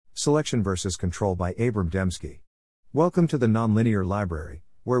Selection versus Control by Abram Demski. Welcome to the Nonlinear Library,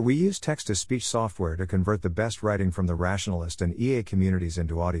 where we use text-to-speech software to convert the best writing from the Rationalist and EA communities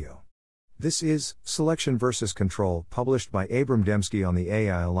into audio. This is Selection versus Control, published by Abram Demski on the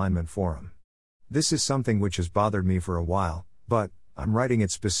AI Alignment Forum. This is something which has bothered me for a while, but I'm writing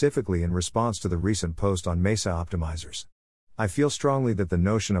it specifically in response to the recent post on mesa-optimizers. I feel strongly that the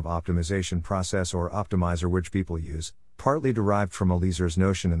notion of optimization process or optimizer which people use, partly derived from Eliezer's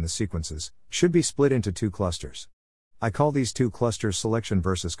notion in the sequences, should be split into two clusters. I call these two clusters selection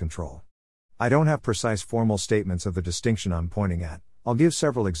versus control. I don't have precise formal statements of the distinction I'm pointing at. I'll give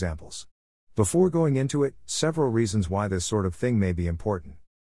several examples. Before going into it, several reasons why this sort of thing may be important.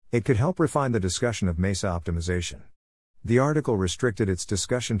 It could help refine the discussion of mesa-optimization. The article restricted its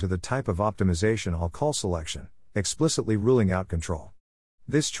discussion to the type of optimization I'll call selection, explicitly ruling out control.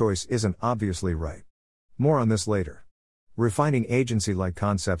 This choice isn't obviously right. More on this later. Refining agency-like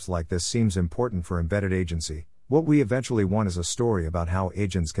concepts like this seems important for embedded agency. What we eventually want is a story about how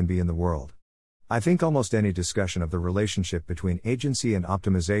agents can be in the world. I think almost any discussion of the relationship between agency and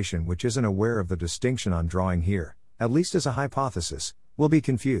optimization which isn't aware of the distinction I'm drawing here, at least as a hypothesis, will be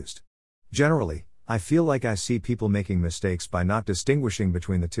confused. Generally, I feel like I see people making mistakes by not distinguishing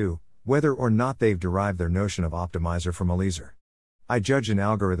between the two, whether or not they've derived their notion of optimizer from Eliezer. I judge an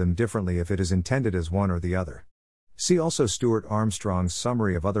algorithm differently if it is intended as one or the other. See also Stuart Armstrong's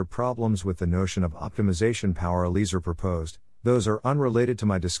summary of other problems with the notion of optimization power Eliezer proposed. Those are unrelated to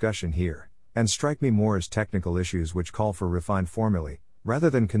my discussion here, and strike me more as technical issues which call for refined formulae,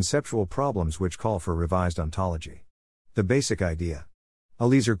 rather than conceptual problems which call for revised ontology. The basic idea.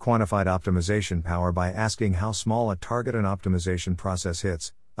 Eliezer quantified optimization power by asking how small a target an optimization process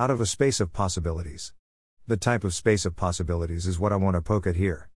hits, out of a space of possibilities. The type of space of possibilities is what I want to poke at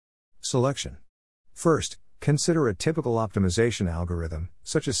here. Selection. First, consider a typical optimization algorithm,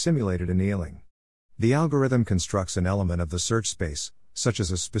 such as simulated annealing. The algorithm constructs an element of the search space, such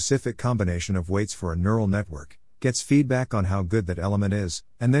as a specific combination of weights for a neural network, gets feedback on how good that element is,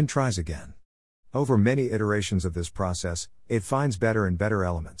 and then tries again. Over many iterations of this process, it finds better and better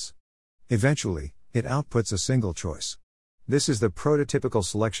elements. Eventually, it outputs a single choice. This is the prototypical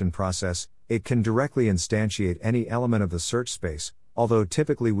selection process. It can directly instantiate any element of the search space, although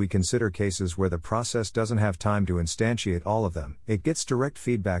typically we consider cases where the process doesn't have time to instantiate all of them. It gets direct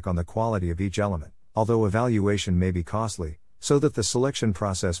feedback on the quality of each element, although evaluation may be costly, so that the selection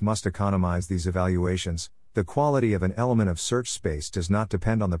process must economize these evaluations. The quality of an element of search space does not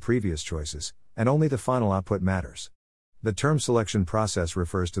depend on the previous choices, and only the final output matters. The term selection process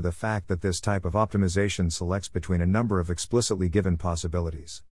refers to the fact that this type of optimization selects between a number of explicitly given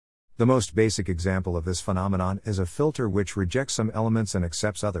possibilities. The most basic example of this phenomenon is a filter which rejects some elements and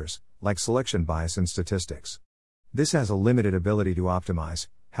accepts others, like selection bias in statistics. This has a limited ability to optimize,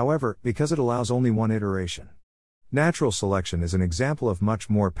 however, because it allows only one iteration. Natural selection is an example of much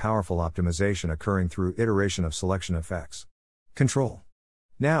more powerful optimization occurring through iteration of selection effects. Control.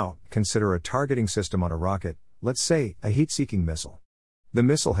 Now, consider a targeting system on a rocket, let's say, a heat-seeking missile. The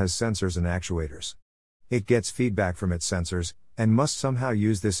missile has sensors and actuators. It gets feedback from its sensors, and must somehow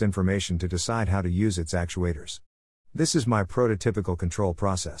use this information to decide how to use its actuators. This is my prototypical control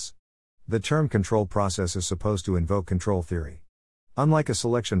process. The term control process is supposed to invoke control theory. Unlike a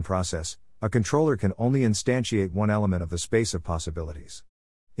selection process, a controller can only instantiate one element of the space of possibilities.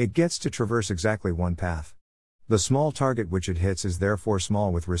 It gets to traverse exactly one path. The small target which it hits is therefore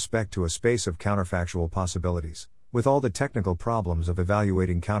small with respect to a space of counterfactual possibilities, with all the technical problems of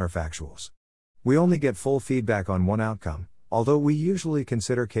evaluating counterfactuals. We only get full feedback on one outcome, although we usually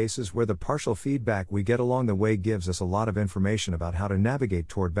consider cases where the partial feedback we get along the way gives us a lot of information about how to navigate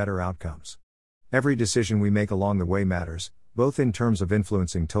toward better outcomes. Every decision we make along the way matters, both in terms of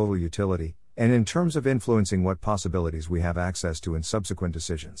influencing total utility, and in terms of influencing what possibilities we have access to in subsequent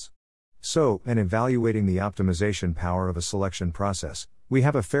decisions. So, in evaluating the optimization power of a selection process, we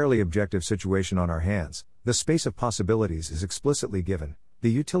have a fairly objective situation on our hands. The space of possibilities is explicitly given,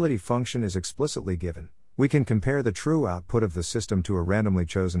 the utility function is explicitly given. We can compare the true output of the system to a randomly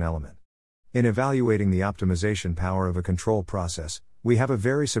chosen element. In evaluating the optimization power of a control process, we have a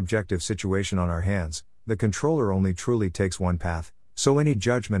very subjective situation on our hands. The controller only truly takes one path, so any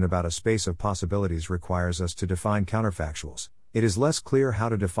judgment about a space of possibilities requires us to define counterfactuals. It is less clear how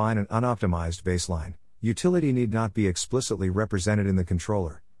to define an unoptimized baseline. Utility need not be explicitly represented in the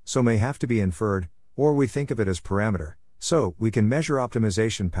controller, so may have to be inferred, or we think of it as parameter. So, we can measure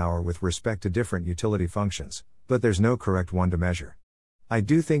optimization power with respect to different utility functions, but there's no correct one to measure. I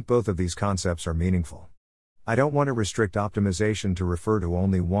do think both of these concepts are meaningful. I don't want to restrict optimization to refer to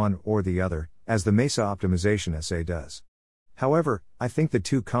only one or the other, as the mesa-optimization essay does. However, I think the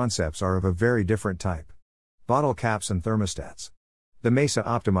two concepts are of a very different type. Bottle caps and thermostats. The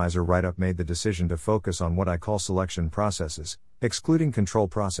mesa-optimizer write-up made the decision to focus on what I call selection processes, excluding control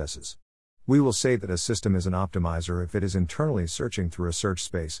processes. We will say that a system is an optimizer if it is internally searching through a search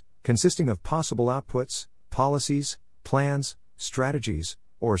space, consisting of possible outputs, policies, plans, strategies,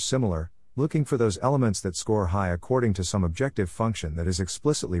 or similar, looking for those elements that score high according to some objective function that is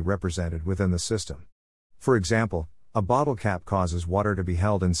explicitly represented within the system. For example, a bottle cap causes water to be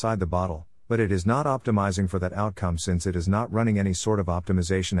held inside the bottle, but it is not optimizing for that outcome since it is not running any sort of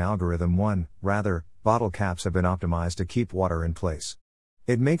optimization algorithm. Rather, bottle caps have been optimized to keep water in place.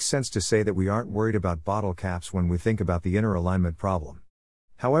 It makes sense to say that we aren't worried about bottle caps when we think about the inner alignment problem.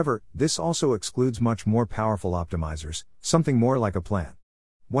 However, this also excludes much more powerful optimizers, something more like a plant.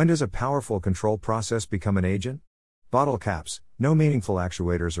 When does a powerful control process become an agent? Bottle caps, no meaningful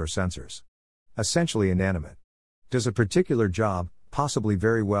actuators or sensors. Essentially inanimate. Does a particular job, possibly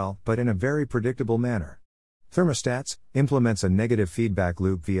very well, but in a very predictable manner. Thermostats, implements a negative feedback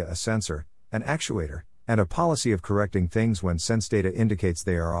loop via a sensor, an actuator, and a policy of correcting things when sense data indicates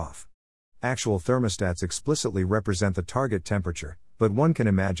they are off. Actual thermostats explicitly represent the target temperature, but one can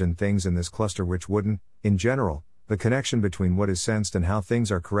imagine things in this cluster which wouldn't. In general, the connection between what is sensed and how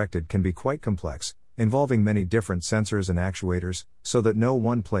things are corrected can be quite complex, involving many different sensors and actuators, so that no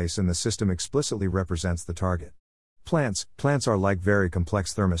one place in the system explicitly represents the target. Plants are like very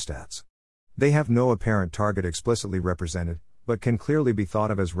complex thermostats. They have no apparent target explicitly represented, but can clearly be thought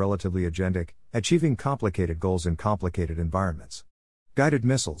of as relatively agentic, achieving complicated goals in complicated environments. Guided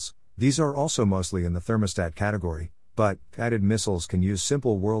missiles. These are also mostly in the thermostat category, but guided missiles can use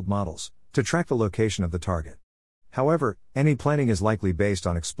simple world models to track the location of the target. However, any planning is likely based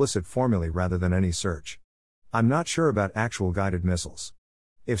on explicit formulae rather than any search. I'm not sure about actual guided missiles.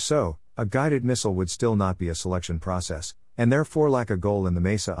 If so, a guided missile would still not be a selection process, and therefore lack a goal in the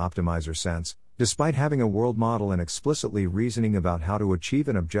mesa-optimizer sense, despite having a world model and explicitly reasoning about how to achieve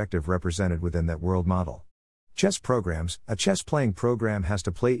an objective represented within that world model. Chess programs. A chess-playing program has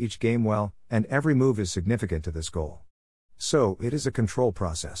to play each game well, and every move is significant to this goal. So, it is a control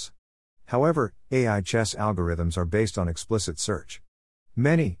process. However, AI chess algorithms are based on explicit search.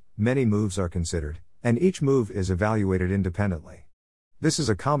 Many moves are considered, and each move is evaluated independently. This is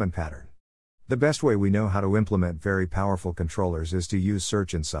a common pattern. The best way we know how to implement very powerful controllers is to use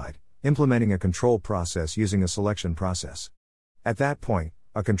search inside, implementing a control process using a selection process. At that point,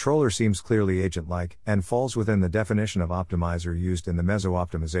 a controller seems clearly agent-like, and falls within the definition of optimizer used in the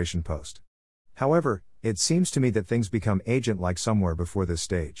mesa-optimization post. However, it seems to me that things become agent-like somewhere before this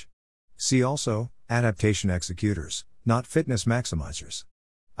stage. See also, adaptation executors, not fitness maximizers.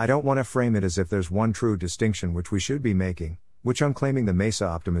 I don't want to frame it as if there's one true distinction which we should be making, which I'm claiming the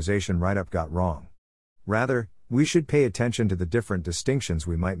mesa-optimization write-up got wrong. Rather, we should pay attention to the different distinctions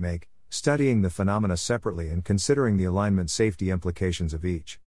we might make, studying the phenomena separately and considering the alignment safety implications of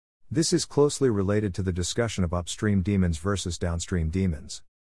each. This is closely related to the discussion of upstream daemons versus downstream daemons.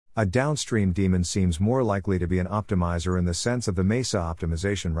 A downstream daemon seems more likely to be an optimizer in the sense of the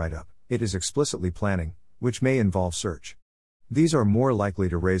mesa-optimization write-up. It is explicitly planning, which may involve search. These are more likely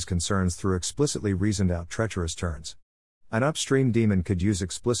to raise concerns through explicitly reasoned out treacherous turns. An upstream daemon could use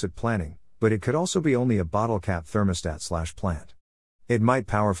explicit planning, but it could also be only a bottle cap thermostat/plant. It might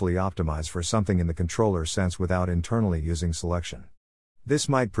powerfully optimize for something in the controller sense without internally using selection. This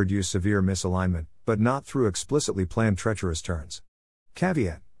might produce severe misalignment, but not through explicitly planned treacherous turns.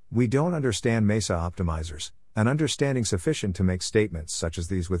 Caveat: we don't understand mesa-optimizers. An understanding sufficient to make statements such as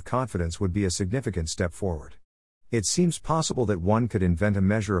these with confidence would be a significant step forward. It seems possible that one could invent a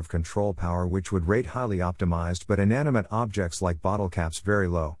measure of control power which would rate highly optimized but inanimate objects like bottle caps very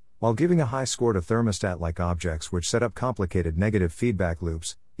low, while giving a high score to thermostat-like objects which set up complicated negative feedback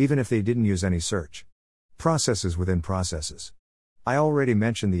loops, even if they didn't use any search. Processes within processes. I already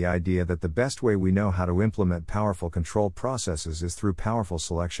mentioned the idea that the best way we know how to implement powerful control processes is through powerful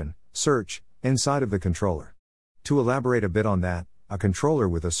selection, search, inside of the controller. To elaborate a bit on that, a controller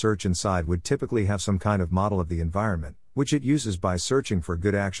with a search inside would typically have some kind of model of the environment, which it uses by searching for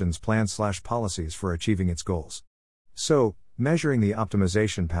good actions plans/policies for achieving its goals. So, measuring the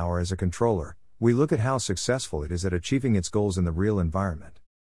optimization power as a controller, we look at how successful it is at achieving its goals in the real environment.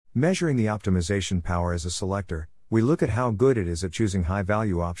 Measuring the optimization power as a selector, we look at how good it is at choosing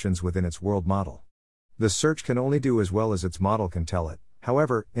high-value options within its world model. The search can only do as well as its model can tell it.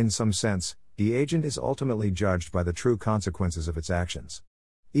 However, in some sense, the agent is ultimately judged by the true consequences of its actions.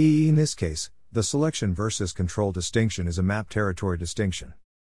 In this case, the selection versus control distinction is a map territory distinction.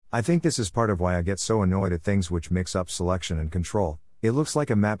 I think this is part of why I get so annoyed at things which mix up selection and control. It looks like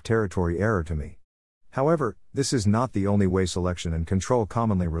a map territory error to me. However, this is not the only way selection and control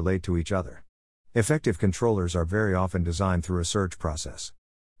commonly relate to each other. Effective controllers are very often designed through a search process.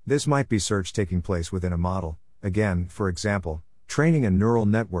 This might be search taking place within a model, again, for example, training a neural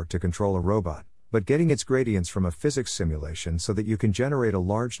network to control a robot, but getting its gradients from a physics simulation so that you can generate a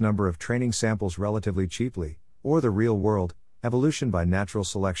large number of training samples relatively cheaply, or the real world, evolution by natural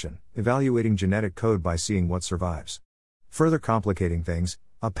selection, evaluating genetic code by seeing what survives. Further complicating things,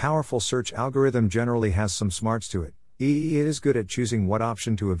 a powerful search algorithm generally has some smarts to it, i.e. it is good at choosing what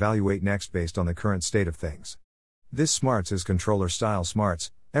option to evaluate next based on the current state of things. This smarts is controller-style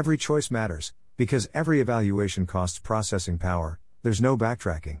smarts. Every choice matters, because every evaluation costs processing power, there's no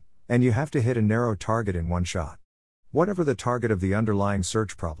backtracking, and you have to hit a narrow target in one shot. Whatever the target of the underlying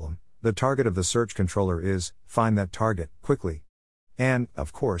search problem, the target of the search controller is, find that target, quickly. And,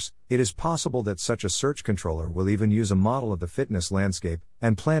 of course, it is possible that such a search controller will even use a model of the fitness landscape,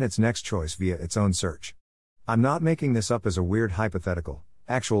 and plan its next choice via its own search. I'm not making this up as a weird hypothetical.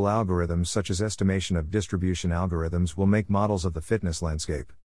 Actual algorithms such as estimation of distribution algorithms will make models of the fitness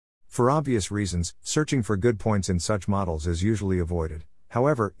landscape. For obvious reasons, searching for good points in such models is usually avoided.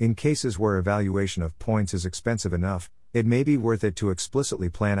 However, in cases where evaluation of points is expensive enough, it may be worth it to explicitly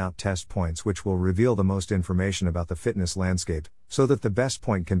plan out test points which will reveal the most information about the fitness landscape, so that the best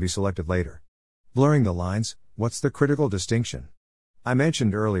point can be selected later. Blurring the lines, what's the critical distinction? I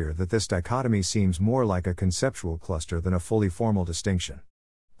mentioned earlier that this dichotomy seems more like a conceptual cluster than a fully formal distinction.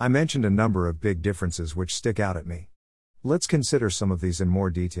 I mentioned a number of big differences which stick out at me. Let's consider some of these in more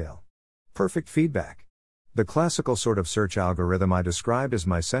detail. Perfect feedback. The classical sort of search algorithm I described as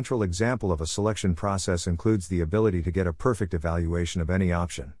my central example of a selection process includes the ability to get a perfect evaluation of any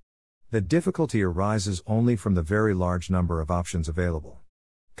option. The difficulty arises only from the very large number of options available.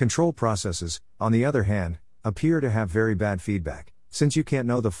 Control processes, on the other hand, appear to have very bad feedback, since you can't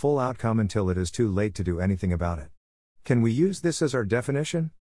know the full outcome until it is too late to do anything about it. Can we use this as our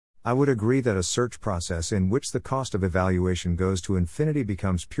definition? I would agree that a search process in which the cost of evaluation goes to infinity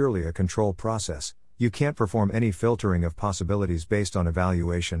becomes purely a control process. You can't perform any filtering of possibilities based on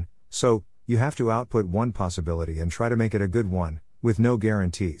evaluation, so, you have to output one possibility and try to make it a good one, with no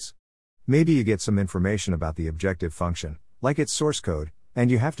guarantees. Maybe you get some information about the objective function, like its source code,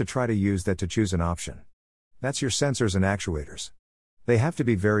 and you have to try to use that to choose an option. That's your sensors and actuators. They have to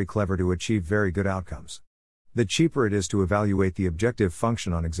be very clever to achieve very good outcomes. The cheaper it is to evaluate the objective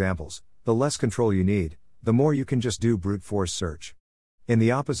function on examples, the less control you need, the more you can just do brute force search. In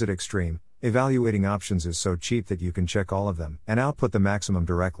the opposite extreme, evaluating options is so cheap that you can check all of them and output the maximum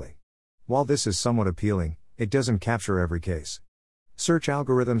directly. While this is somewhat appealing, it doesn't capture every case. Search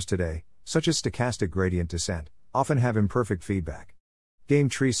algorithms today, such as stochastic gradient descent, often have imperfect feedback. Game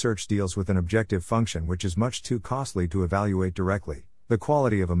tree search deals with an objective function which is much too costly to evaluate directly, the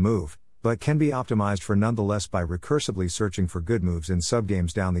quality of a move, but can be optimized for nonetheless by recursively searching for good moves in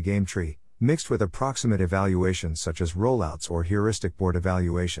subgames down the game tree, mixed with approximate evaluations such as rollouts or heuristic board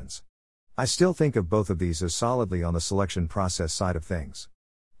evaluations. I still think of both of these as solidly on the selection process side of things.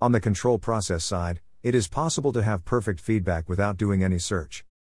 On the control process side, it is possible to have perfect feedback without doing any search.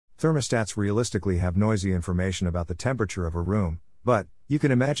 Thermostats realistically have noisy information about the temperature of a room, but you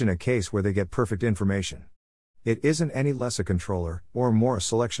can imagine a case where they get perfect information. It isn't any less a controller, or more a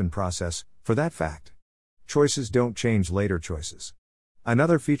selection process, for that fact. Choices don't change later choices.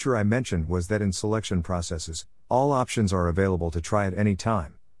 Another feature I mentioned was that in selection processes, all options are available to try at any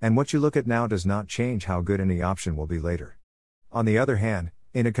time, and what you look at now does not change how good any option will be later. On the other hand,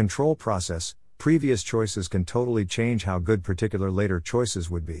 in a control process, previous choices can totally change how good particular later choices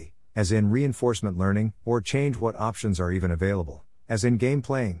would be, as in reinforcement learning, or change what options are even available, as in game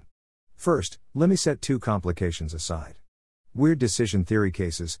playing. First, let me set two complications aside. Weird decision theory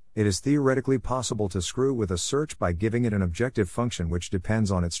cases, it is theoretically possible to screw with a search by giving it an objective function which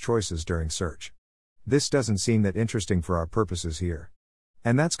depends on its choices during search. This doesn't seem that interesting for our purposes here.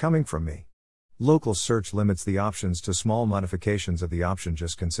 And that's coming from me. Local search limits the options to small modifications of the option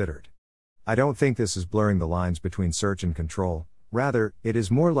just considered. I don't think this is blurring the lines between search and control, rather, it is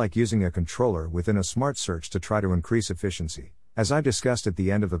more like using a controller within a smart search to try to increase efficiency, as I discussed at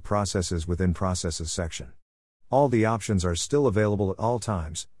the end of the processes within processes section. All the options are still available at all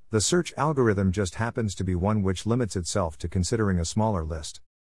times, the search algorithm just happens to be one which limits itself to considering a smaller list.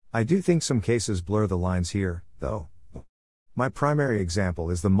 I do think some cases blur the lines here, though. My primary example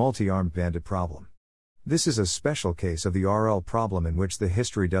is the multi-armed bandit problem. This is a special case of the RL problem in which the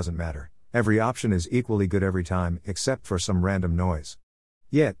history doesn't matter, every option is equally good every time except for some random noise.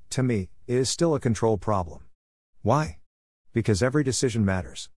 Yet, to me, it is still a control problem. Why? Because every decision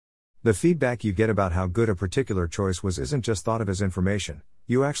matters. The feedback you get about how good a particular choice was isn't just thought of as information,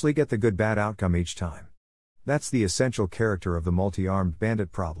 you actually get the good-bad outcome each time. That's the essential character of the multi-armed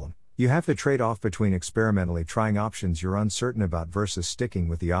bandit problem. You have to trade off between experimentally trying options you're uncertain about versus sticking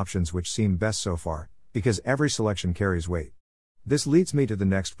with the options which seem best so far, because every selection carries weight. This leads me to the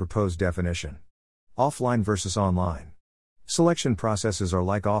next proposed definition. Offline versus online. Selection processes are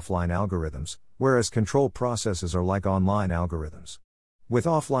like offline algorithms, whereas control processes are like online algorithms. With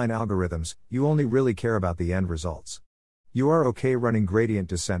offline algorithms, you only really care about the end results. You are okay running gradient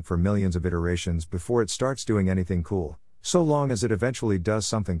descent for millions of iterations before it starts doing anything cool, so long as it eventually does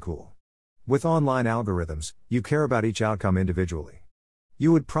something cool. With online algorithms, you care about each outcome individually.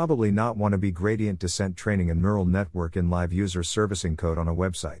 You would probably not want to be gradient descent training a neural network in live user servicing code on a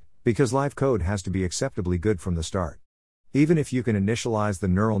website, because live code has to be acceptably good from the start. Even if you can initialize the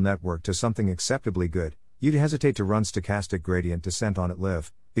neural network to something acceptably good, you'd hesitate to run stochastic gradient descent on it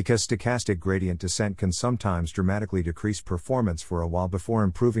live, because stochastic gradient descent can sometimes dramatically decrease performance for a while before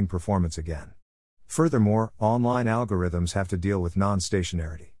improving performance again. Furthermore, online algorithms have to deal with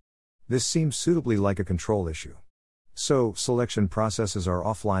non-stationarity. This seems suitably like a control issue. So, selection processes are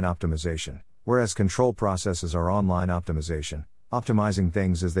offline optimization, whereas control processes are online optimization, optimizing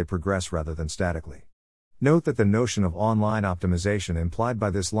things as they progress rather than statically. Note that the notion of online optimization implied by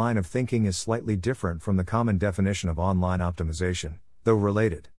this line of thinking is slightly different from the common definition of online optimization, though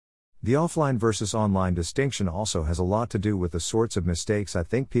related. The offline versus online distinction also has a lot to do with the sorts of mistakes I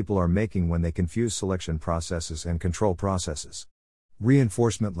think people are making when they confuse selection processes and control processes.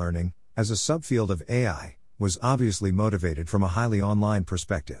 Reinforcement learning, as a subfield of AI, was obviously motivated from a highly online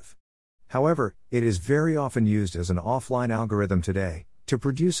perspective. However, it is very often used as an offline algorithm today, to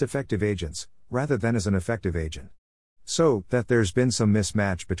produce effective agents, rather than as an effective agent. So, that there's been some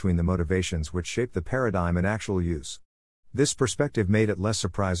mismatch between the motivations which shape the paradigm and actual use. This perspective made it less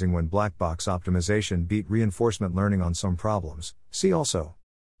surprising when black box optimization beat reinforcement learning on some problems. See also.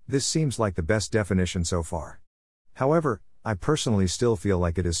 This seems like the best definition so far. However, I personally still feel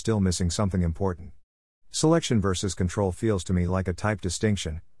like it is still missing something important. Selection versus control feels to me like a type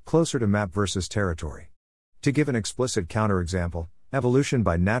distinction, closer to map versus territory. To give an explicit counterexample, evolution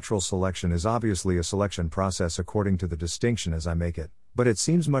by natural selection is obviously a selection process according to the distinction as I make it, but it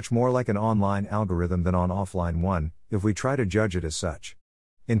seems much more like an online algorithm than an offline one, if we try to judge it as such.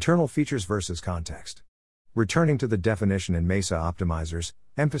 Internal features versus context. Returning to the definition in mesa-optimizers,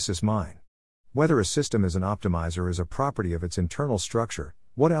 emphasis mine. Whether a system is an optimizer is a property of its internal structure,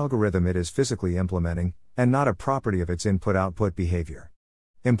 what algorithm it is physically implementing, and not a property of its input-output behavior.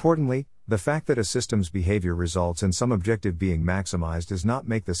 Importantly, the fact that a system's behavior results in some objective being maximized does not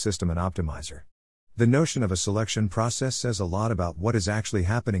make the system an optimizer. The notion of a selection process says a lot about what is actually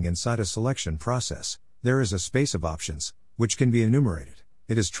happening inside a selection process. There is a space of options, which can be enumerated.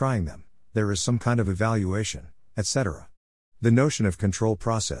 It is trying them. There is some kind of evaluation, etc. The notion of control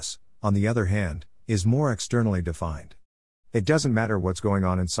process, on the other hand, is more externally defined. It doesn't matter what's going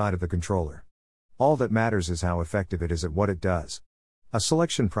on inside of the controller. All that matters is how effective it is at what it does. A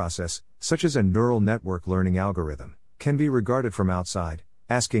selection process, such as a neural network learning algorithm, can be regarded from outside,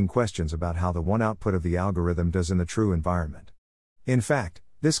 asking questions about how the one output of the algorithm does in the true environment. In fact,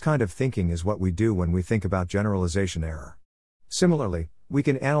 this kind of thinking is what we do when we think about generalization error. Similarly, we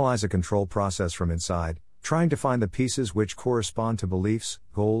can analyze a control process from inside, trying to find the pieces which correspond to beliefs,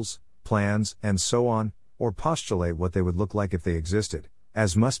 goals, plans, and so on, or postulate what they would look like if they existed,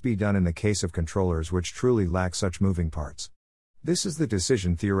 as must be done in the case of controllers which truly lack such moving parts. This is the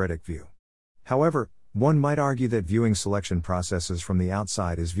decision-theoretic view. However, one might argue that viewing selection processes from the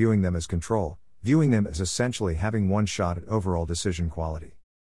outside is viewing them as control, viewing them as essentially having one shot at overall decision quality.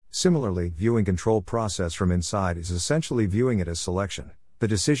 Similarly, viewing control process from inside is essentially viewing it as selection. The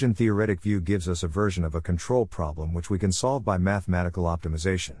decision-theoretic view gives us a version of a control problem which we can solve by mathematical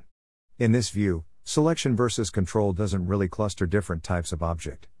optimization. In this view, selection versus control doesn't really cluster different types of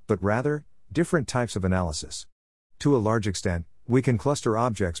object, but rather, different types of analysis. To a large extent, we can cluster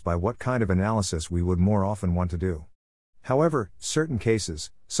objects by what kind of analysis we would more often want to do. However, certain cases,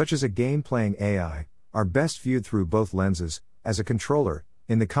 such as a game-playing AI, are best viewed through both lenses, as a controller,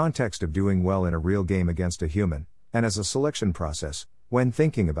 in the context of doing well in a real game against a human, and as a selection process, when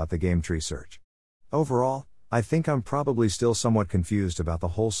thinking about the game tree search. Overall, I think I'm probably still somewhat confused about the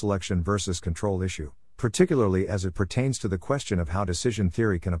whole selection versus control issue, particularly as it pertains to the question of how decision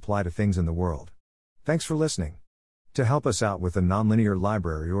theory can apply to things in the world. Thanks for listening. To help us out with the Nonlinear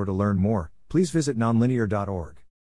Library or to learn more, please visit nonlinear.org.